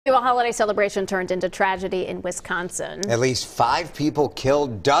A holiday celebration turned into tragedy in Wisconsin. At least 5 people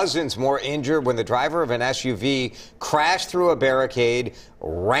killed, dozens more injured when the driver of an SUV crashed through a barricade,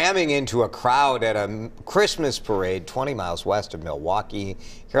 ramming into a crowd at a Christmas parade 20 miles west of Milwaukee.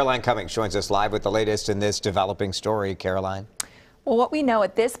 Caroline Cummings joins us live with the latest in this developing story. Caroline. Well, what we know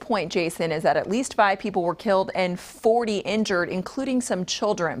at this point, Jason, is that at least 5 people were killed and 40 injured, including some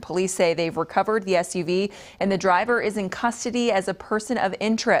children. Police say they've recovered the SUV and the driver is in custody as a person of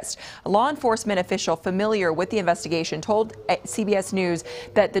interest. A law enforcement official familiar with the investigation told CBS News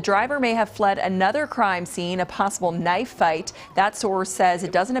that the driver may have fled another crime scene, a possible knife fight. That source says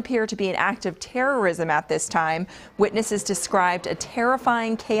it doesn't appear to be an act of terrorism at this time. Witnesses described a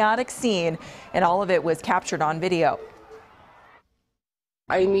terrifying, chaotic scene, and all of it was captured on video.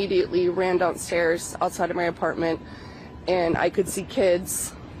 I immediately ran downstairs outside of my apartment, and I could see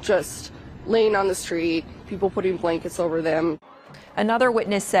kids just laying on the street, people putting blankets over them. Another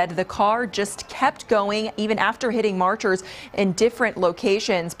witness said the car just kept going even after hitting marchers in different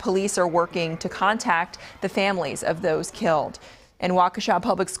locations. Police are working to contact the families of those killed. And Waukesha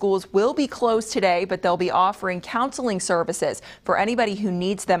Public Schools will be closed today, but they'll be offering counseling services for anybody who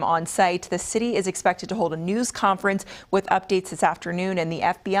needs them on site. The city is expected to hold a news conference with updates this afternoon, and the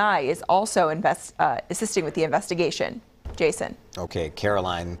FBI is also assisting with the investigation. Jason. Okay,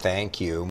 Caroline, thank you.